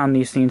say on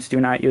these things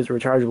do not use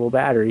rechargeable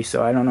batteries,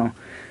 so I don't know.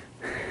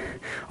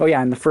 Oh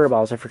yeah, and the fur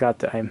balls, I forgot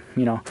that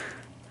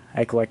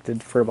I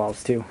collected fur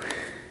balls too.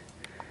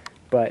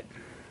 But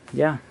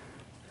yeah.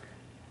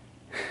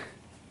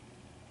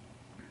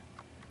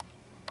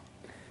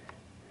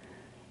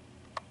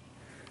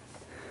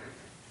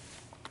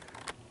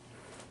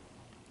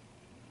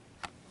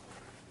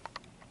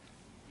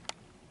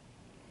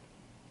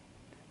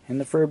 And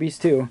the Furbies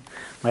too.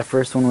 My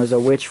first one was a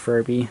witch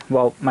Furby.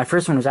 Well, my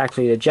first one was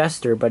actually a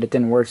Jester, but it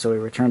didn't work, so we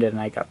returned it and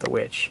I got the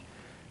witch.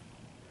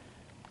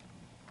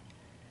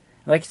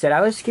 Like I said, I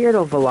was scared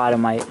of a lot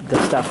of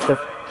the stuff.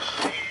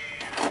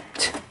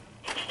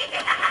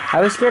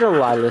 I was scared of a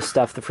lot of the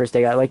stuff the first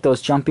day I got, like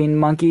those jumping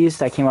monkeys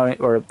that came out,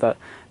 or the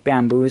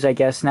bamboos, I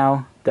guess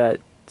now,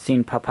 that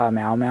seen Papa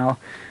Mau Mau.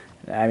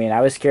 I mean,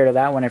 I was scared of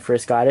that when I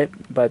first got it,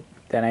 but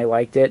then I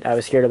liked it. I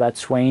was scared of that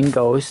swaying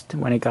ghost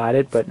when I got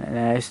it, but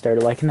then I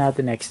started liking that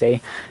the next day.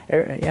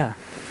 Yeah.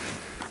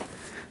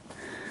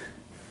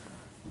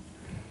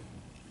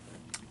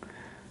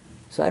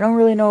 So I don't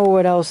really know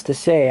what else to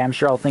say. I'm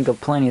sure I'll think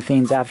of plenty of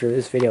things after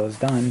this video is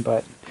done,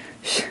 but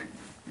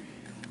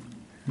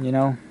you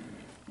know,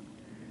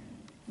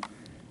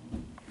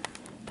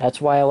 that's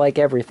why I like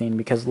everything,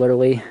 because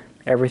literally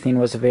everything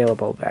was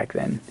available back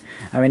then.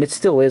 I mean, it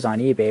still is on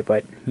eBay,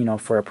 but you know,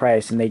 for a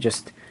price, and they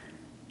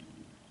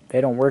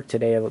don't work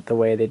today the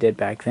way they did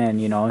back then.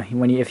 You know,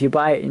 if you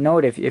buy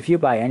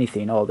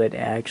anything old, it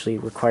actually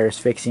requires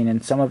fixing,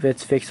 and some of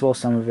it's fixable,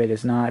 some of it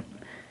is not.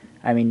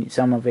 I mean,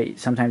 some of it,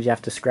 sometimes you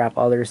have to scrap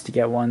others to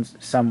get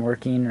some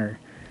working, or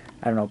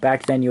I don't know.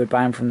 Back then you would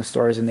buy them from the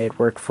stores and they'd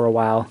work for a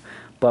while,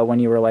 but when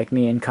you were like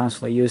me and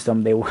constantly used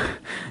them, they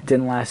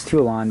didn't last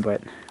too long.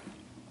 But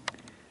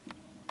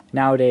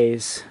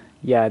nowadays,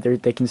 yeah,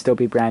 they can still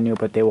be brand new,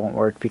 but they won't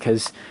work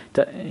because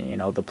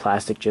the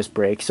plastic just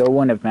breaks. So it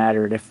wouldn't have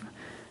mattered if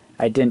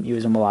I didn't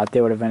use them a lot.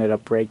 They would have ended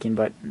up breaking.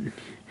 But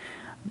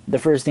the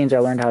first things I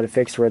learned how to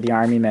fix were the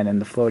Army Men and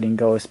the floating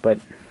ghost. But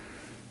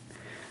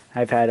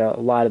I've had a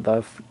lot of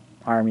the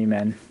Army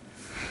Men,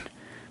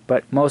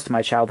 but most of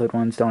my childhood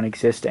ones don't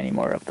exist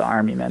anymore of the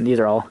Army Men. These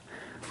are all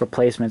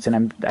replacements,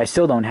 and I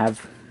still don't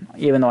have,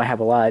 even though I have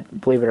a lot,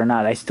 believe it or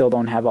not, I still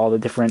don't have all the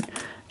different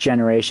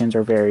generations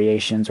or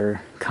variations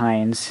or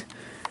kinds.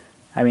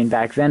 I mean,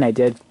 back then I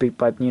did,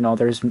 but you know,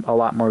 there's a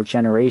lot more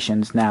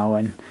generations now,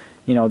 and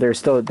you know, they've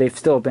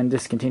still been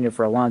discontinued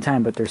for a long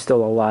time, but there's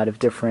still a lot of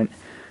different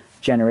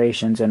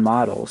generations and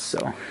models.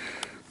 So,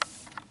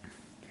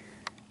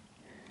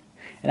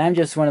 and I'm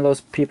just one of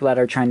those people that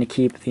are trying to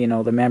keep the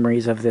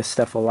memories of this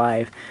stuff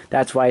alive.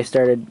 That's why I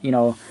started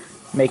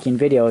making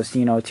videos.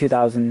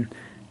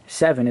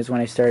 2007 is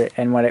when I started,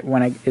 and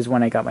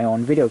when I got my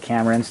own video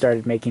camera and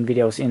started making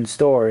videos in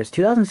stores.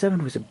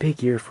 2007 was a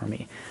big year for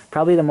me,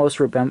 probably the most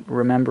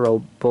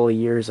rememberable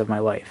years of my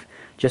life,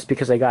 just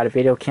because I got a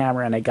video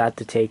camera and I got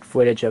to take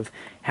footage of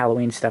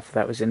Halloween stuff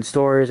that was in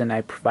stores, and I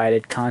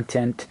provided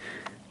content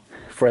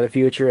for the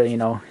future,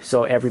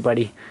 so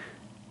everybody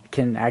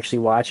can actually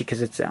watch it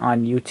because it's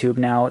on YouTube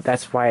now.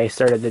 That's why I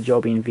started the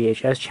Joe Bean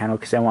VHS channel,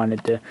 because I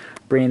wanted to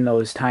bring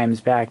those times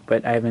back,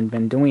 but I haven't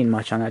been doing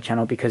much on that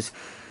channel because,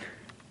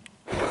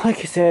 like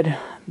I said,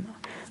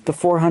 the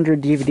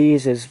 400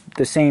 DVDs is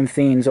the same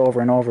things over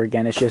and over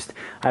again. It's just,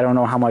 I don't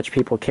know how much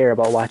people care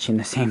about watching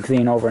the same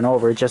thing over and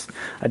over. It's just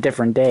a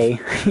different day,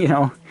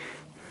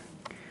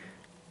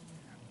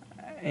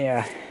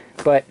 Yeah,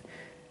 but,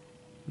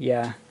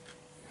 yeah.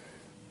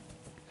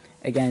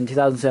 Again,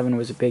 2007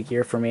 was a big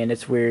year for me, and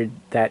it's weird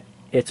that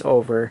it's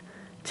over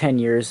 10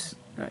 years.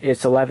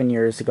 It's 11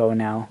 years ago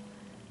now.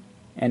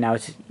 And now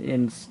it's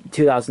in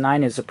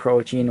 2009 is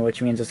approaching,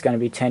 which means it's going to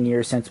be 10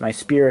 years since my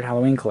Spirit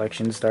Halloween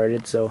collection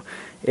started. So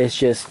it's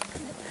just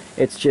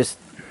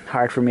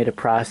hard for me to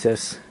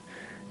process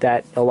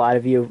that a lot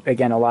of you,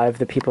 again, a lot of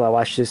the people that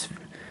watch this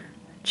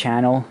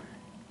channel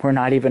were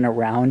not even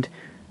around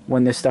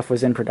when this stuff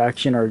was in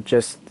production, or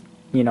just,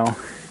 you know.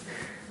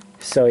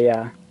 So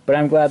yeah, but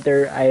I'm glad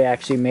I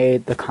actually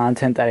made the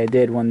content that I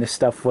did when this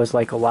stuff was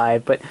like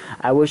alive. But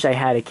I wish I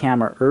had a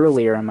camera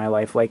earlier in my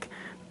life, like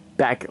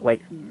back,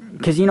 like,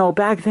 because you know,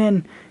 back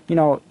then, you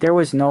know, there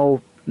was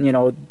no, you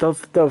know, the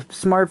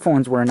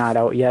smartphones were not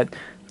out yet.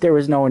 There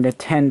was no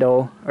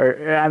Nintendo,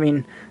 or I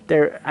mean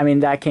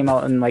that came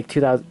out in like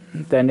 2000.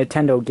 The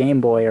Nintendo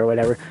Game Boy or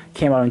whatever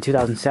came out in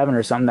 2007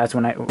 or something. That's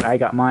when I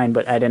got mine,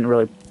 but I didn't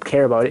really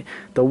care about it.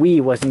 The Wii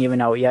wasn't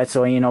even out yet,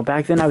 so you know,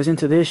 back then I was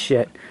into this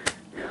shit.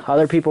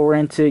 Other people were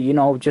into, you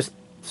know, just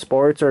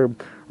sports or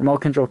remote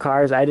control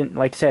cars. I didn't,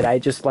 like I said, I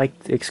just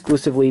liked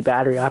exclusively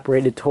battery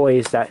operated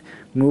toys that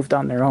moved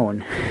on their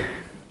own.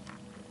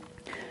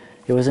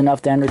 It was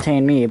enough to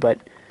entertain me, but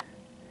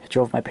it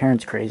drove my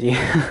parents crazy.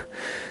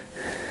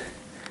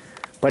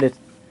 But it,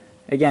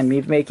 again, me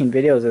making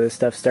videos of this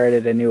stuff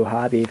started a new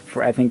hobby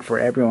for, I think, for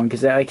everyone.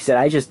 Because like I said,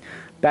 I just,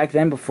 back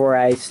then, before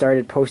I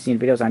started posting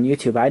videos on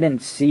YouTube, I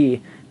didn't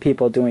see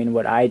people doing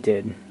what I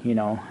did, you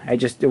know.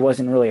 It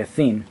wasn't really a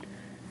thing.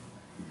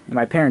 And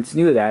my parents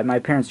knew that. My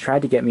parents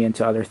tried to get me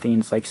into other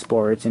things like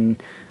sports.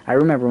 And I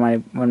remember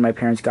when my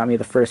parents got me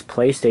the first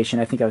PlayStation,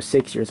 I think I was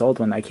 6 years old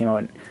when that came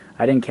out.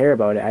 I didn't care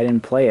about it. I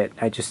didn't play it.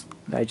 I just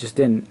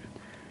didn't.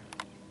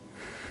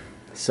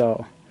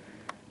 So,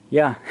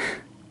 yeah.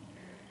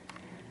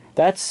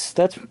 That's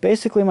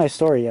basically my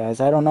story, guys.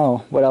 I don't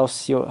know what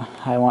else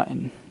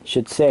I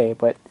should say,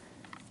 but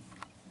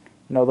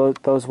you know,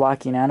 those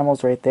walking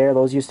animals right there,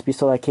 those used to be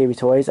sold at KB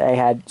Toys. I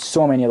had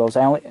so many of those.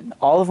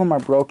 All of them are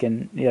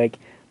broken. Like,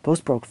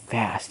 those broke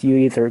fast.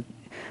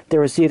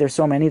 There was either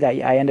so many that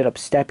I ended up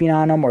stepping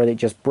on them, or they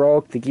just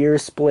broke, the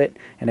gears split,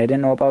 and I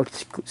didn't know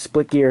about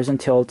split gears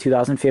until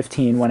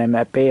 2015 when I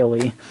met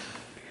Bailey.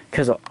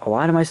 Because a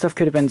lot of my stuff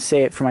could have been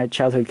saved, from my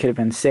childhood could have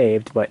been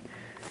saved, but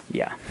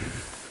yeah.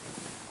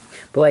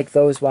 But like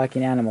those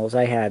walking animals,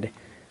 I had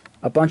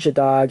a bunch of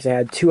dogs. I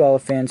had 2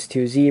 elephants,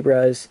 2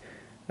 zebras,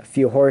 a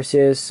few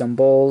horses, some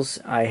bulls.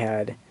 I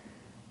had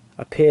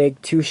a pig,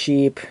 2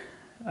 sheep,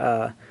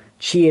 a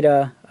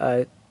cheetah,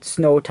 a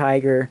snow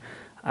tiger.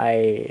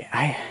 I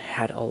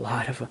had a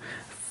lot of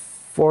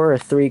 4 or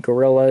 3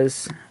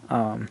 gorillas.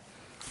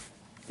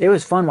 It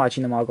was fun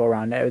watching them all go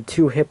around. I had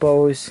 2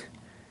 hippos.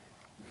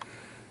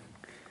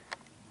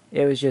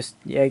 It was just,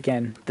 yeah,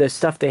 again, the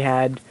stuff they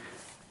had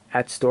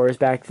at stores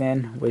back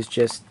then was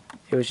just,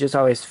 it was just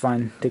always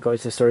fun to go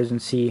to stores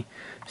and see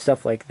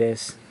stuff like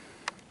this.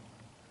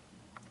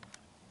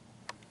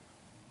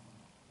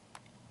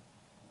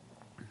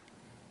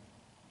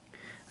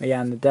 But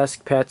yeah, on the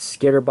desk pets,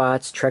 skitter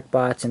bots, trek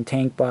bots, and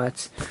tank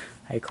bots.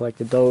 I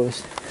collected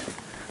those.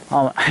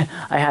 I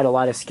had a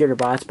lot of skitter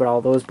bots, but all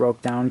those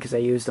broke down because I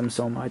used them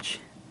so much.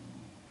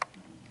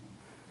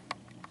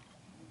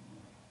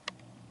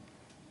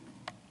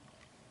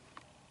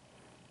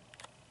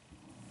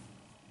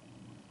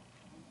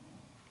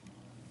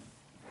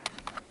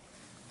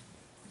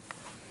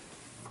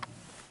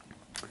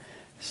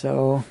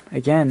 So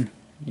again,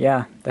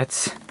 yeah,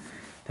 that's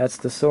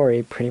the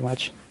story pretty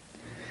much.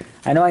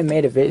 I know I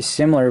made a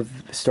similar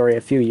story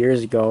a few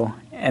years ago,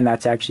 and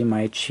that's actually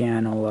my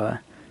channel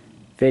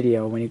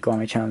video. When you go on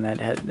my channel, that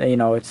had, you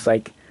know, it's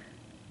like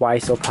why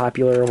so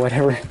popular or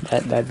whatever,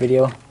 that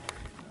video.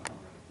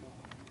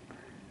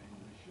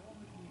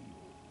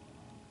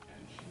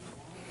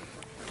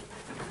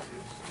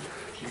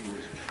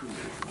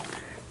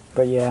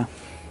 But yeah.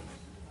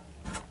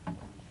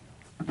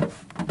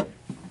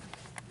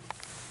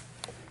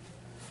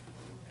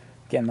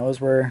 Again,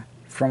 those were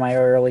from my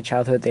early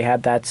childhood. They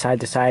had that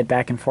side-to-side,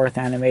 back-and-forth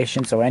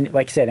animation. So,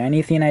 like I said,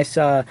 anything I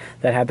saw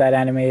that had that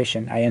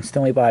animation, I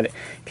instantly bought it.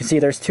 You can see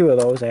there's 2 of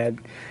those. I had,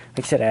 like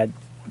I said, I had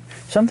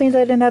some things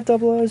I didn't have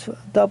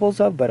doubles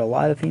of, but a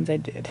lot of things I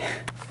did.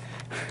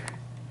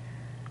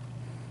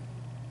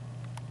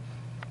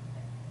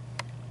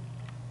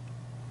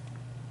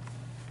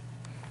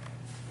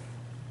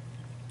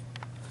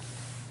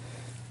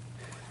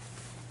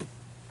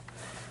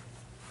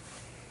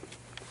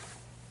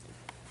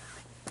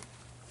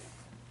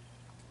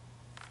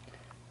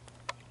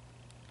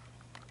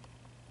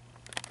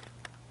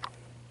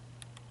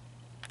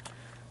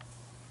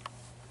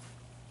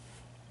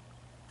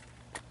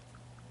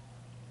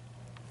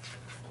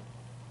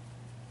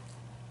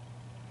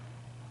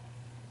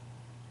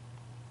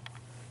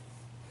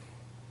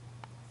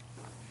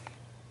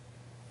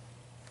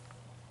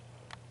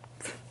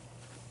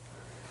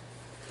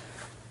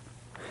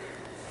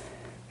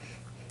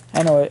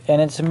 I know,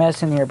 and it's a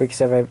mess in here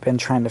because I've been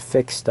trying to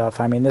fix stuff.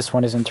 I mean, this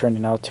one isn't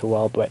turning out too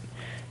well, but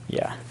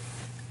yeah.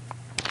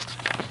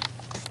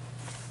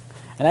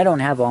 And I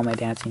don't have all my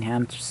dancing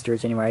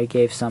hamsters anymore. I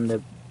gave some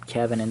to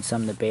Kevin and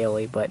some to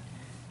Bailey, but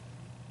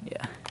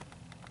yeah.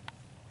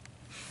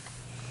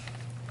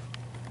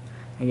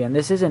 Again,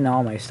 this isn't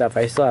all my stuff.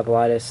 I still have a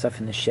lot of stuff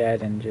in the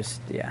shed, and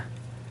just, yeah.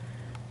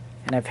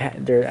 And I've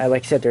had,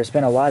 like I said, there's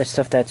been a lot of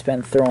stuff that's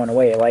been thrown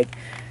away. Like,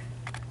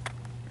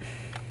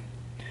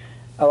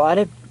 a lot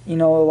of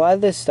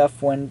this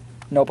stuff, when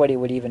nobody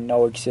would even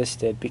know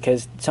existed,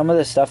 because some of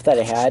the stuff that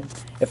I had,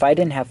 if I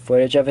didn't have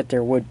footage of it,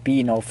 there would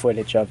be no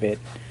footage of it.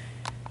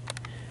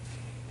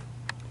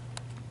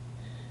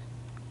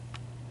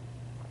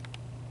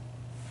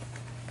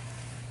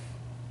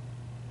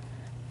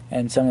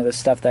 And some of the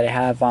stuff that I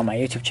have on my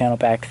YouTube channel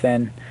back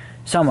then,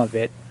 some of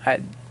it,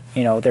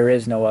 there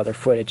is no other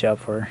footage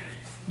of, or,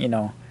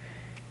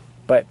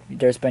 but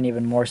there's been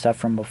even more stuff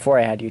from before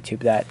I had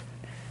YouTube that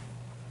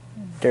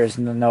there's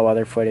no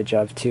other footage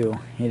of too.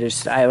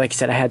 Like I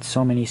said, I had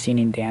so many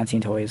singing,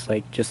 dancing toys,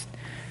 like just,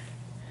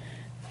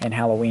 and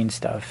Halloween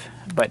stuff,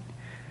 but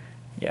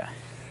yeah.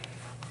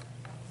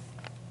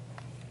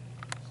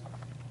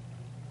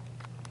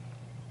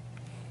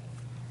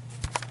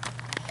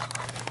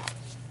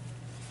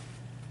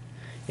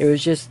 It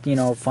was just,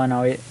 fun.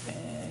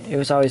 It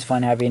was always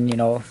fun having,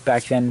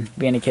 back then,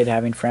 being a kid,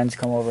 having friends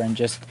come over and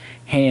just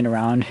hanging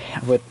around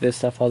with this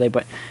stuff all day.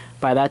 But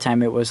by that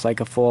time, it was like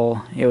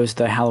it was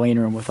the Halloween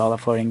room with all the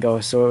floating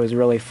ghosts, so it was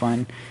really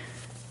fun.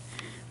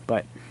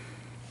 But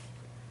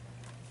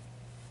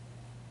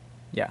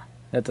yeah,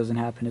 that doesn't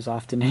happen as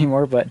often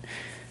anymore. But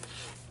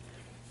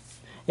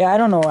yeah, I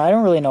don't know. I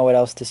don't really know what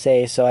else to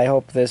say, so I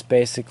hope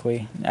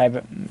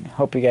I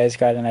hope you guys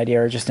got an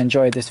idea or just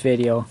enjoyed this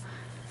video.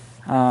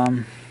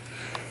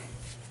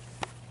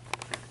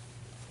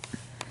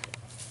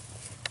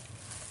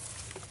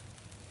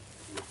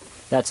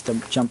 That's the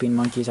jumping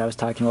monkeys I was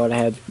talking about. I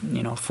had,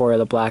 4 of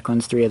the black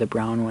ones, 3 of the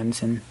brown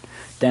ones, and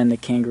then the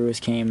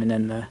kangaroos came, and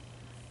then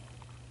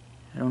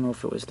I don't know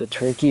if it was the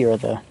turkey or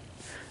the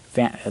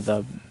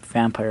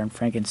vampire and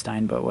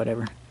Frankenstein, but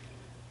whatever.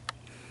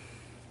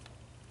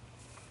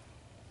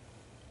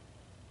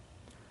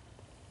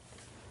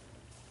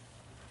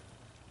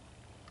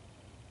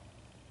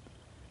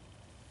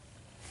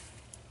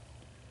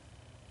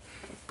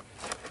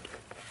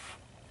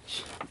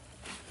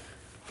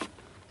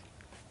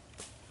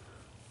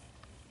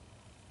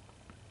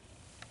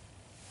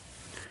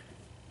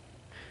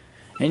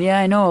 And yeah,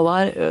 I know a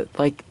lot,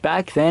 like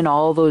back then,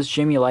 all those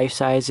Jimmy life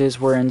sizes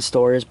were in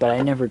stores, but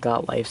I never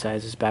got life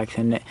sizes back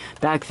then.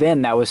 Back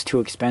then, that was too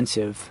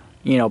expensive,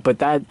 but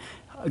that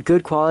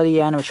good quality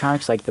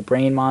animatronics like the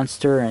Brain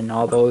Monster and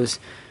all those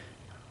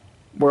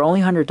were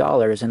only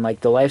 $100, and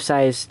like the life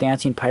size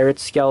dancing pirate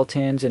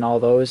skeletons and all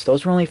those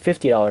were only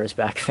 $50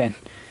 back then.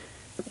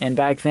 And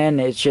back then,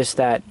 it's just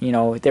that,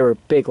 they were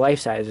big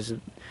life sizes.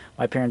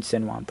 My parents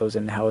didn't want those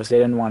in the house. They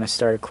didn't want to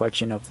start a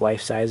collection of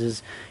life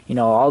sizes.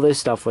 All this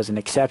stuff was an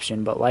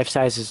exception, but life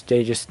sizes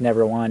they just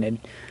never wanted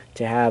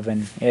to have.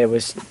 And it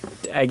was,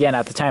 again,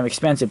 at the time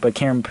expensive, but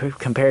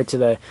compared to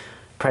the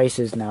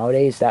prices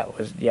nowadays, that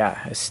was,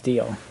 yeah, a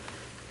steal.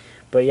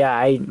 But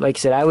yeah, like I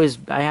said,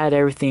 I had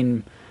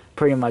everything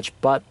pretty much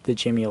but the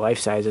Jimmy life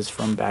sizes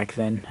from back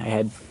then. I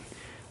had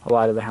a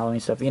lot of the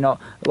Halloween stuff. A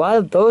lot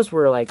of those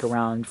were like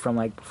around from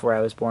like before I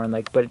was born,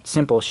 but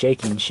simple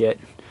shaking shit.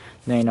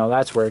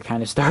 That's where it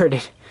kind of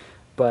started.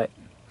 But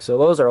so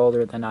those are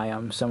older than I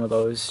am, some of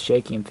those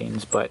shaking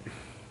things, but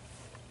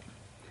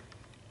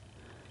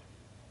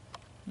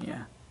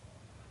yeah.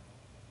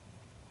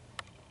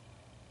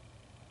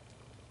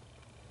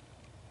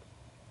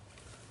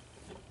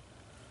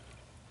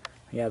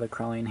 Yeah, the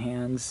crawling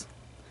hands.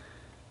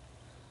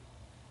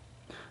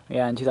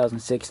 Yeah, in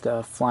 2006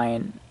 the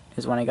flying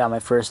is when I got my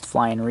first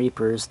flying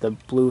Reapers, the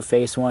blue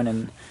face one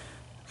and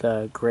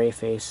the gray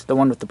face, the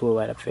one with the blue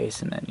light up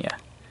face, and then yeah.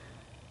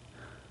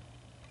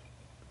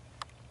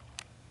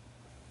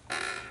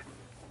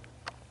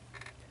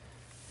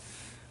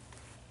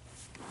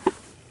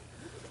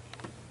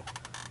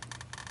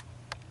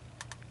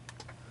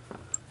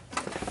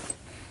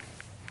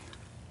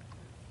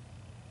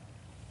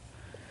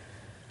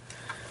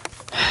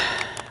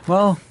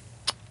 Well,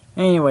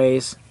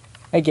 anyways,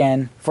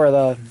 again, for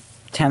the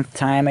 10th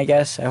time, I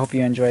guess, I hope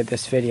you enjoyed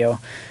this video.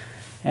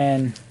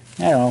 And,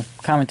 I don't know,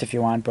 comment if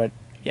you want, but,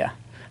 yeah.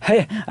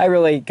 I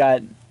really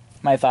got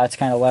my thoughts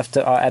kind of left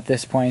at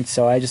this point,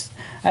 so I don't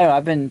know,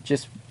 I've been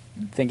just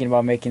thinking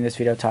about making this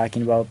video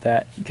talking about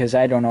that, because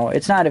I don't know,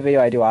 it's not a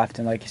video I do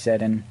often, like I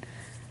said, and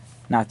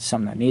not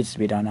something that needs to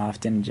be done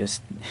often,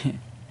 just,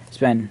 it's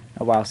been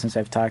a while since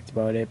I've talked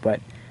about it, but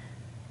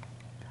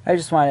I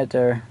just wanted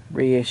to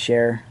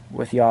re-share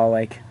with y'all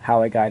like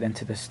how I got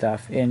into this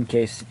stuff in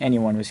case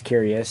anyone was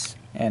curious.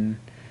 And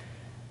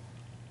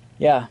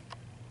yeah,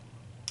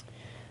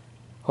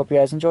 hope you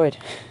guys enjoyed.